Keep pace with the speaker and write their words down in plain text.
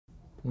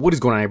What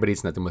is going on, everybody?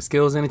 It's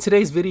NothingButSkillz, and in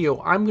today's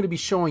video I'm going to be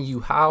showing you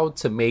how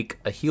to make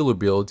a healer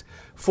build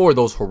for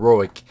those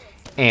heroic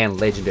and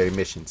legendary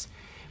missions.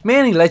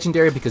 Mainly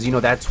legendary because you know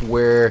that's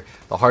where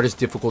the hardest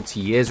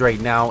difficulty is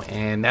right now,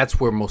 and that's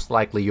where most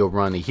likely you'll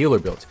run a healer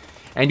build.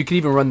 And you can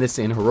even run this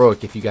in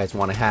heroic if you guys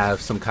want to have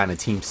some kind of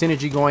team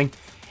synergy going.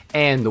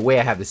 And the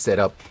way I have this set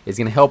up is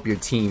going to help your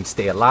team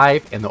stay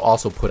alive, and they'll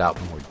also put out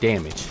more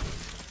damage.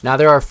 Now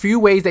there are a few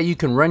ways that you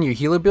can run your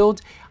healer build.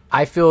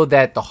 I feel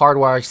that the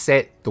hardwire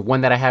set, the one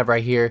that I have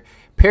right here,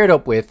 paired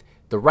up with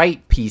the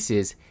right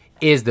pieces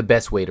is the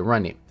best way to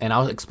run it. And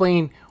I'll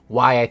explain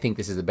why I think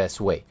this is the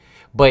best way.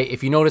 But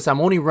if you notice, I'm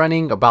only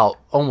running about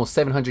almost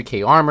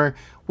 700k armor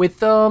with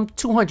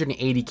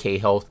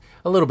 280k health,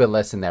 a little bit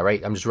less than that,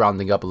 right? I'm just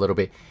rounding up a little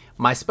bit.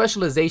 My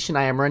specialization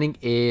I am running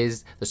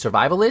is the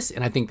survivalist,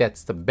 and I think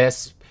that's the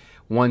best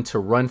one to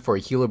run for a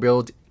healer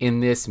build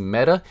in this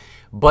meta.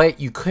 But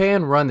you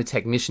can run the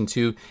technician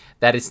too.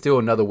 That is still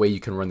another way you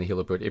can run the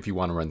healer build if you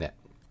want to run that.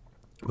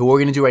 But what we're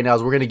going to do right now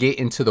is we're going to get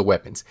into the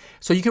weapons.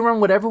 So you can run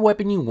whatever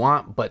weapon you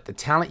want, but the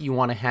talent you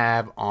want to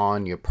have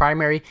on your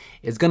primary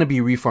is going to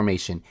be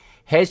reformation.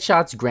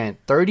 Headshots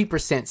grant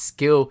 30%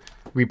 skill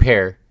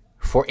repair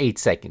for 8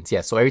 seconds.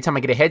 Yeah, so every time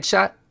I get a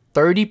headshot,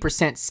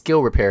 30%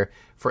 skill repair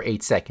for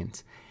 8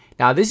 seconds.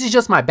 Now this is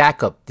just my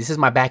backup. This is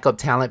my backup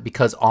talent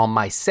because on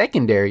my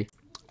secondary,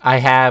 I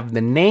have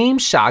the name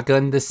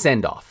shotgun, the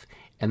send-off.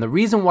 And the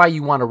reason why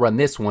you want to run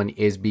this one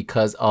is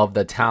because of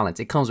the talents.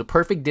 It comes with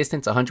perfect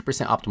distance, 100%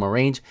 optimal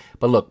range.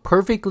 But look,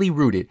 perfectly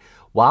rooted.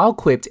 While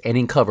equipped and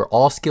in cover,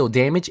 all skill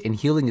damage and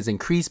healing is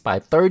increased by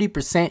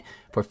 30%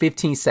 for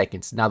 15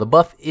 seconds. Now the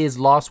buff is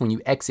lost when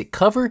you exit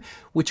cover,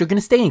 which you're going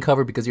to stay in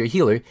cover because you're a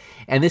healer.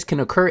 And this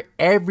can occur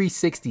every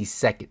 60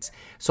 seconds.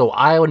 So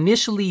I'll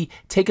initially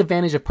take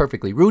advantage of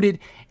perfectly rooted,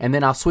 and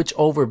then I'll switch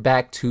over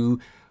back to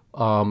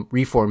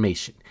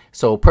reformation.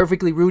 So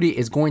perfectly rooted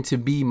is going to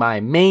be my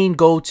main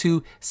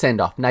go-to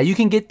send-off. Now you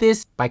can get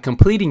this by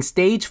completing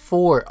stage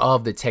 4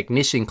 of the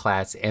technician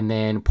class, and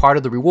then part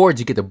of the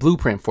rewards you get the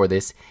blueprint for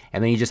this,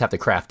 and then you just have to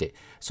craft it.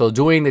 So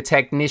doing the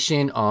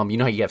technician, you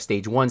know how you have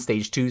stage 1,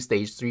 stage 2,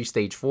 stage 3,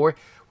 stage 4.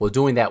 Well,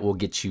 doing that will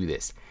get you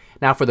this.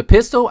 Now for the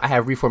pistol, I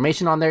have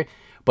reformation on there,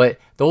 but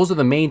those are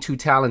the main two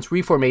talents: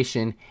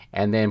 reformation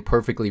and then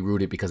perfectly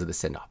rooted because of the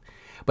send-off.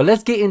 But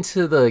let's get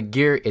into the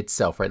gear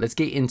itself, right? Let's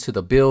get into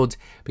the build,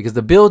 because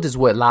the build is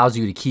what allows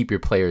you to keep your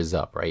players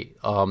up, right?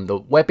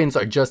 The weapons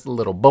are just a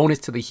little bonus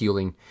to the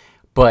healing,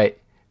 but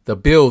the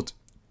build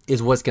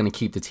is what's going to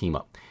keep the team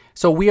up.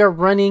 So we are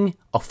running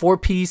a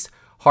 4-piece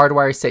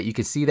hardwire set. You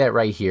can see that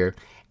right here.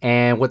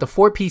 And what the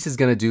 4-piece is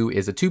going to do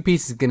is the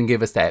 2-piece is going to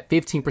give us that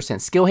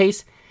 15% skill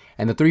haste,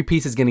 and the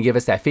 3-piece is going to give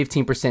us that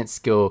 15%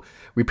 skill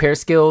repair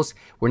skills.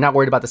 We're not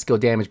worried about the skill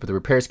damage, but the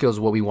repair skills is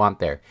what we want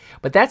there.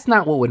 But that's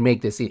not what would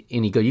make this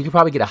any good. You can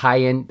probably get a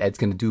high end that's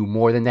going to do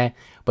more than that.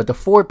 But the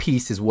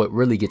 4-piece is what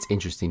really gets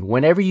interesting.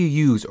 Whenever you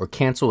use or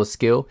cancel a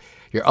skill,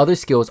 your other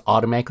skill is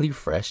automatically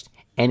refreshed,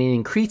 and it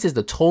increases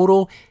the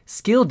total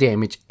skill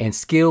damage and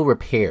skill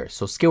repair.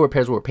 So skill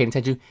repair is what we're paying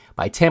attention to,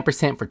 by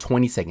 10% for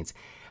 20 seconds.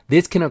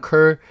 This can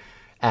occur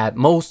at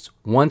most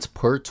once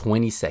per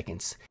 20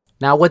 seconds.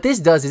 Now what this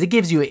does is it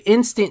gives you an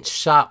instant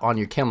shot on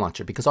your chem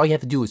launcher, because all you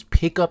have to do is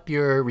pick up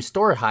your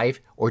restore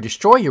hive or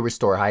destroy your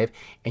restore hive,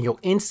 and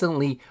you'll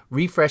instantly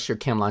refresh your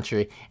chem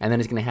launcher, and then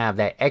it's going to have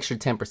that extra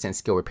 10%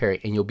 skill repair,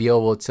 and you'll be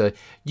able to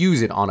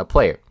use it on a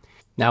player.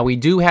 Now we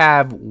do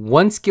have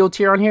one skill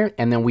tier on here,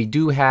 and then we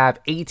do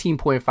have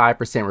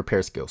 18.5%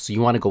 repair skills. So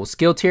you want to go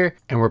skill tier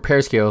and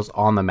repair skills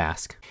on the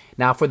mask.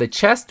 Now for the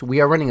chest,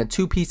 we are running a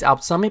 2-piece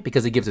Alp Summit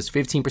because it gives us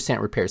 15%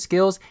 repair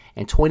skills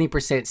and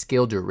 20%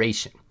 skill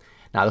duration.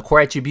 Now the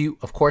core attribute,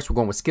 of course, we're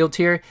going with skill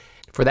tier.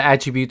 For the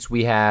attributes,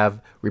 we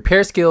have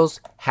repair skills,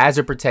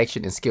 hazard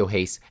protection, and skill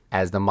haste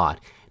as the mod.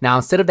 Now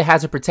instead of the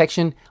hazard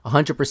protection,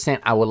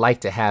 100%, I would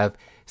like to have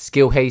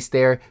skill haste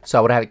there. So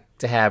I would have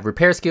to have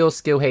repair skills,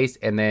 skill haste,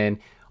 and then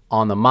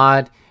on the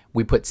mod,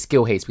 we put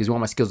skill haste because we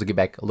want my skills to get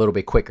back a little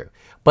bit quicker.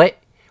 But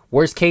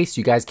worst case,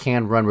 you guys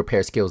can run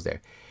repair skills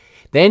there.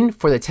 Then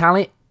for the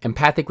talent,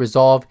 empathic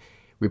resolve,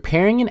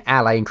 repairing an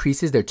ally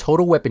increases their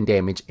total weapon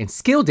damage and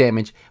skill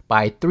damage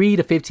by 3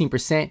 to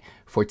 15%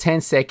 for 10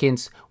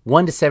 seconds,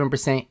 1 to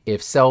 7%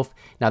 if self.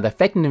 Now the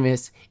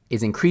effectiveness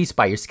is increased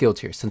by your skill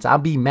tier. Since I'll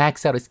be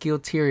maxed out at skill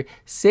tier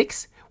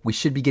 6, we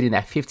should be getting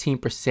that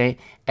 15%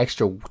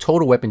 extra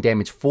total weapon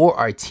damage for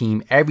our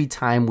team every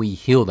time we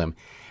heal them.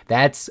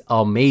 That's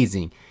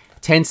amazing.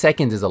 10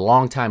 seconds is a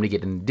long time to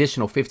get an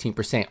additional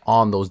 15%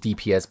 on those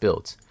DPS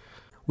builds.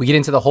 We get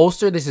into the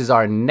holster. This is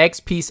our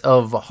next piece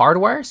of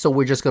hardwire. So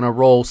we're just going to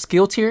roll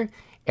skill tier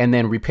and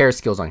then repair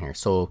skills on here.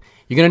 So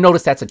you're going to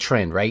notice that's a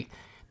trend, right?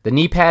 The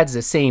knee pads,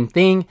 the same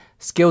thing,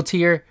 skill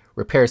tier,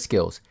 repair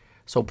skills.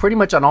 So pretty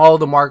much on all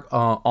the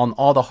on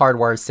all the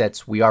hardwire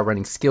sets, we are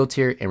running skill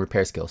tier and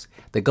repair skills.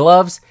 The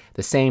gloves,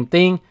 the same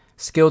thing,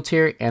 skill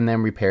tier and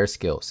then repair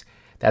skills.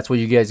 That's what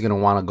you guys are going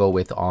to want to go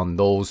with on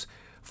those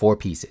 4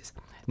 pieces.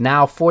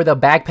 Now for the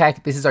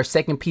backpack, this is our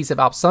second piece of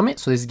Alp Summit.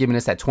 So this is giving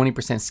us that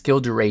 20% skill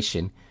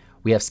duration.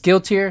 We have skill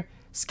tier,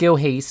 skill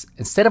haste.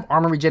 Instead of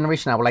armor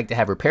regeneration, I would like to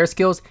have repair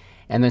skills.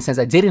 And then since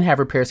I didn't have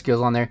repair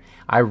skills on there,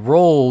 I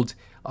rolled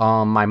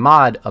my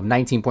mod of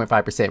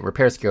 19.5%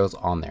 repair skills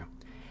on there.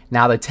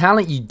 Now the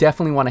talent you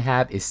definitely want to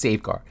have is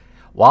safeguard.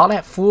 While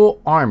at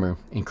full armor,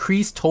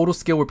 increase total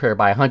skill repair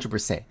by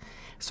 100%.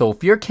 So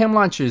if your chem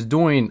launcher is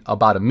doing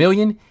about 1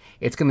 million,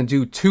 it's going to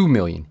do 2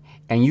 million.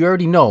 And you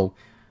already know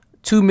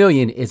 2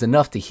 million is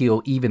enough to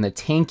heal even the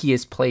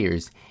tankiest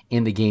players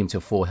in the game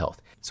to full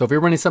health. So if you're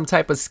running some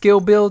type of skill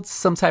build,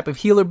 some type of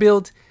healer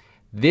build,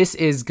 this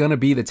is going to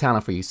be the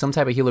talent for you. Some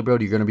type of healer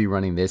build, you're going to be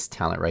running this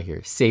talent right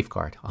here.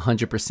 Safeguard,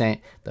 100%.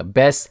 The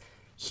best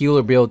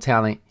healer build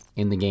talent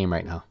in the game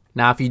right now.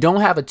 Now, if you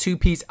don't have a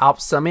 2-piece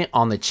Alp Summit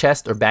on the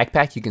chest or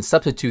backpack, you can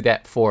substitute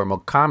that for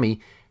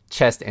Mokami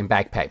chest and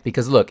backpack.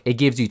 Because look, it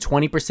gives you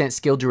 20%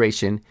 skill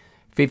duration,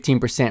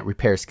 15%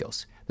 repair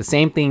skills. The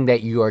same thing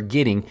that you are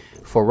getting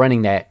for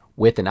running that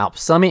with an Alp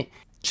Summit,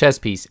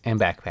 chest piece, and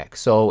backpack.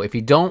 So if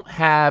you don't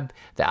have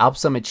the Alp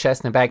Summit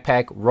chest and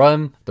backpack,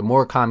 run the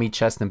Murakami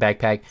chest and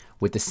backpack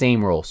with the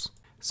same rolls.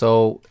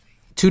 So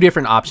 2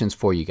 different options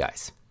for you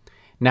guys.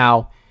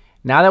 Now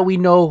that we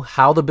know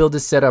how the build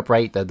is set up,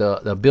 right,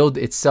 the build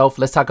itself,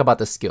 let's talk about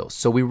the skills.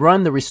 So we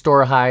run the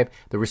Restore Hive.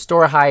 The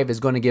Restore Hive is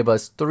going to give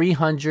us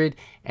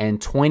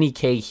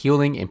 320k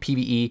healing in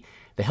PvE.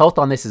 The health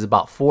on this is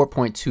about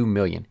 4.2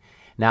 million.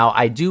 Now,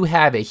 I do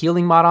have a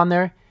healing mod on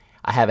there.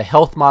 I have a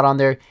health mod on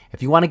there.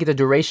 If you want to get the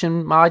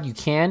duration mod, you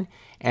can.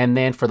 And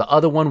then for the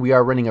other one, we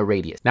are running a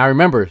radius. Now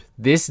remember,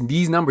 these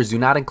numbers do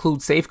not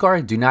include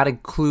safeguard, do not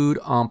include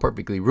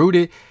perfectly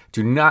rooted,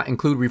 do not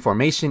include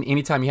reformation.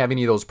 Anytime you have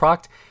any of those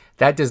procced,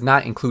 that does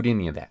not include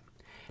any of that.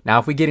 Now,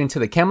 if we get into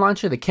the chem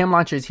launcher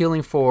is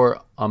healing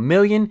for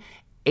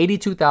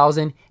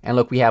 1,082,000. And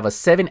look, we have a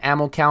 7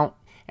 ammo count,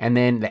 and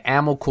then the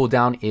ammo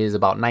cooldown is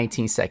about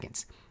 19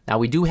 seconds. Now,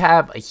 we do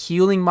have a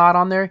healing mod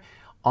on there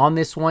on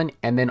this one,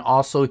 and then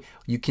also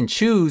you can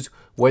choose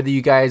whether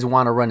you guys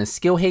want to run a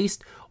skill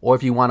haste or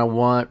if you want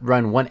to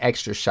run 1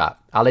 extra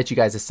shot. I'll let you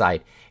guys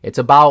decide. It's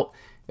about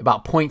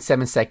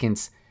 0.7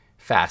 seconds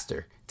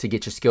faster to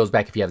get your skills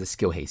back if you have the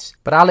skill haste,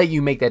 but I'll let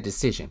you make that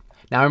decision.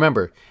 Now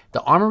remember,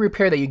 the armor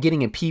repair that you're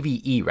getting in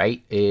PvE,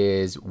 right,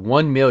 is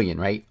 1 million,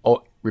 right?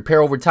 Oh,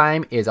 repair over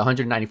time is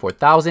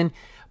 194,000.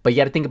 But you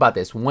got to think about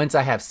this. Once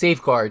I have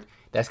safeguard,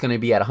 that's going to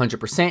be at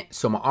 100%.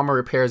 So my armor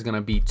repair is going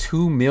to be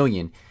 2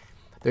 million.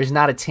 There's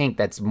not a tank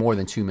that's more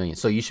than 2 million.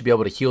 So you should be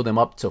able to heal them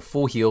up to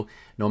full heal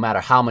no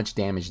matter how much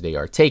damage they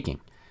are taking.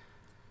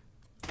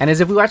 And as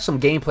if we watch some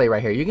gameplay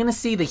right here, you're going to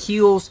see the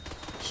heals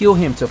heal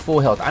him to full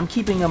health. I'm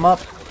keeping him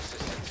up.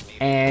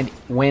 And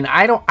when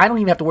I don't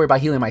even have to worry about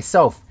healing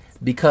myself,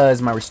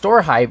 because my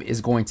Restore Hive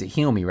is going to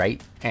heal me,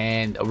 right?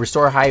 And a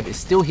Restore Hive is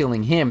still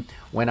healing him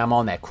when I'm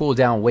on that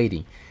cooldown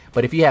waiting.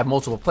 But if you have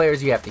multiple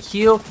players, you have to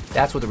heal.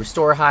 That's with the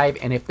Restore Hive.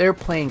 And if they're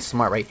playing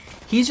smart, right,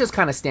 he's just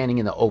kind of standing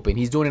in the open.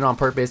 He's doing it on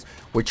purpose.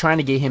 We're trying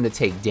to get him to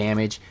take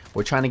damage.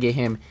 We're trying to get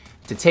him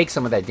to take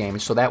some of that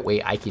damage so that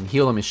way I can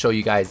heal him and show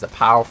you guys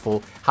how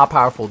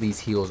powerful these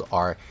heals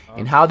are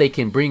and how they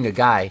can bring a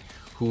guy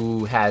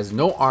who has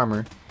no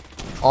armor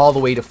all the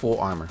way to full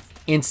armor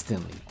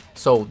instantly.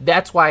 So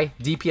that's why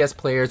DPS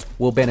players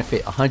will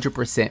benefit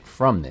 100%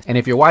 from this. And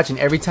if you're watching,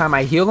 every time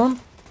I heal him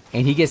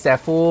and he gets that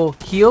full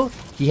heal,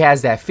 he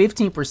has that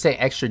 15%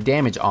 extra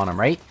damage on him,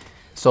 right?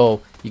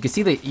 So you can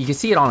see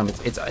it on him.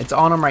 It's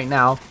on him right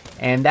now,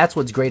 and that's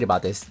what's great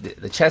about this.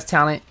 The chest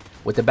talent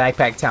with the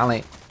backpack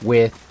talent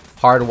with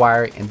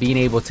hardwire and being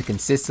able to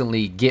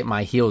consistently get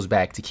my heals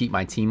back to keep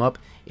my team up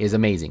is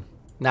amazing.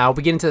 Now, if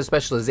we get into the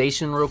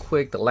specialization real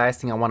quick, the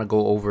last thing I want to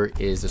go over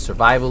is the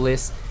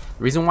survivalist.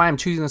 The reason why I'm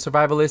choosing the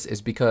survivalist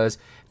is because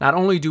not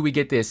only do we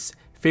get this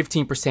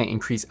 15%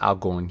 increased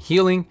outgoing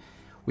healing,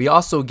 we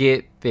also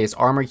get this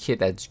armor kit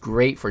that's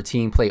great for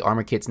team play.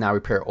 Armor kits now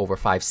repair over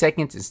 5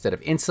 seconds instead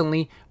of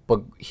instantly,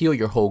 but heal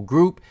your whole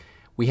group.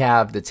 We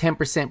have the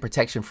 10%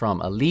 protection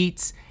from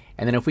elites.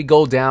 And then if we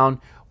go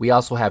down, we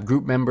also have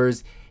group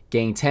members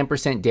gain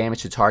 10%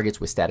 damage to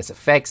targets with status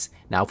effects.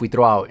 Now, if we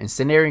throw out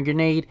Incendiary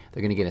Grenade,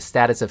 they're going to get a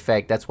status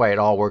effect. That's why it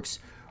all works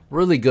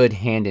really good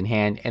hand in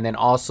hand. And then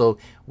also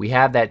we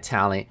have that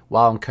talent,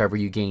 while on cover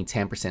you gain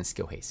 10%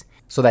 skill haste.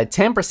 So that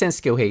 10%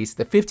 skill haste,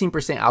 the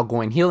 15%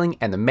 outgoing healing,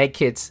 and the med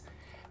kits,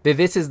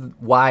 this is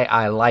why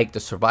I like the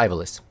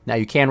survivalist. Now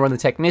you can run the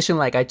technician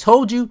like I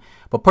told you,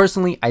 but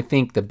personally I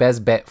think the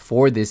best bet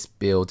for this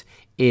build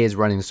is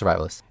running the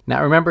survivalist.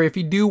 Now remember, if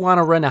you do want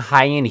to run a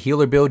high-end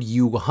healer build,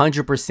 you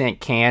 100%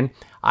 can.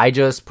 I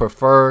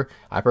prefer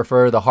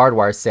the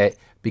hardwire set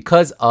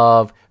because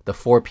of the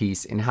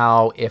 4-piece and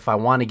how if I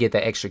want to get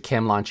that extra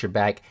chem launcher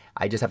back,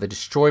 I just have to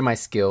destroy my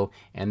skill,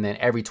 and then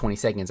every 20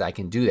 seconds I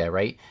can do that,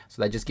 right?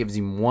 So that just gives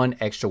me one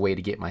extra way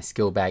to get my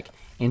skill back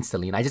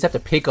instantly, and I just have to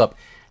pick up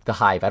the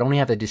hive. I don't even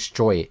have to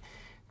destroy it.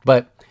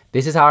 But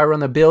this is how I run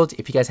the build.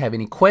 If you guys have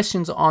any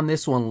questions on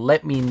this one,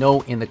 let me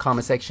know in the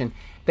comment section.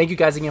 Thank you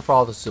guys again for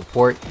all the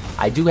support.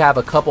 I do have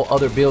a couple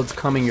other builds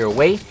coming your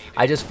way.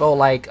 I just felt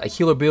like a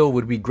healer build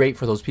would be great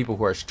for those people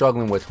who are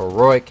struggling with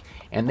heroic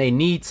and they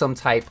need some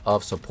type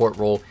of support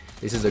role.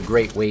 This is a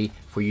great way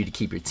for you to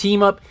keep your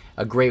team up,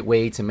 a great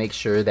way to make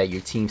sure that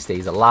your team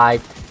stays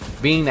alive.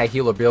 Being that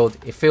healer build,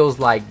 it feels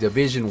like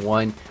Division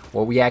 1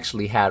 where we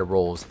actually had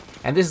roles,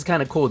 and this is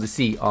kind of cool to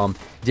see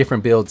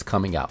different builds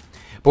coming out.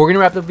 But we're gonna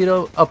wrap the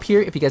video up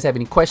here. If you guys have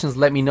any questions,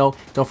 let me know.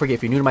 Don't forget,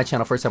 if you're new to my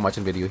channel, first time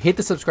watching the video, hit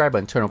the subscribe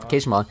button, turn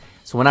notification on,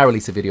 so when I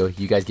release a video,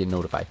 you guys get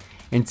notified.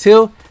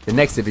 Until the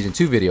next Division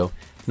 2 video,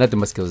 Nothing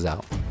But Skills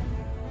out.